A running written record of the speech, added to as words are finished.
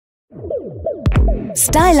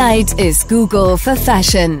Stylight is Google for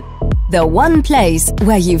fashion. The one place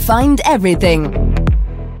where you find everything.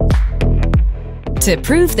 To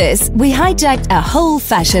prove this, we hijacked a whole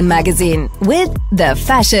fashion magazine with the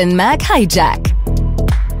Fashion Mag Hijack.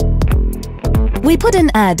 We put an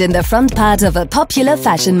ad in the front part of a popular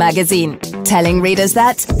fashion magazine, telling readers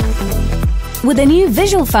that with a new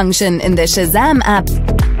visual function in the Shazam app,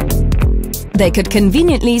 they could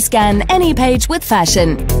conveniently scan any page with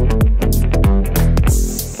fashion.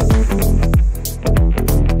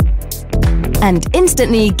 And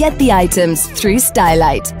instantly get the items through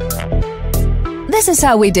Stylight. This is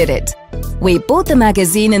how we did it. We bought the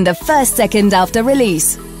magazine in the first second after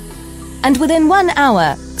release, and within 1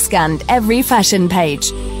 hour, scanned every fashion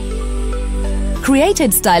page,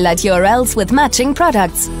 created Stylight URLs with matching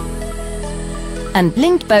products, and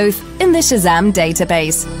linked both in the Shazam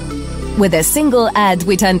database. With a single ad,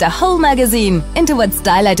 we turned a whole magazine into what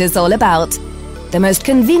Stylight is all about. The most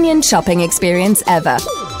convenient shopping experience ever.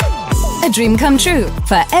 A dream come true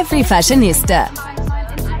for every fashionista.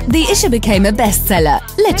 The issue became a bestseller,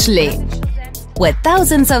 literally. With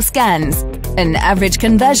thousands of scans, an average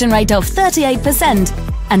conversion rate of 38%,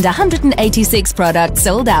 and 186 products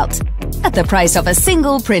sold out, at the price of a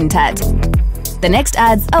single print ad. The next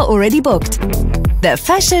ads are already booked. The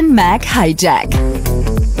Fashion Mag Hijack.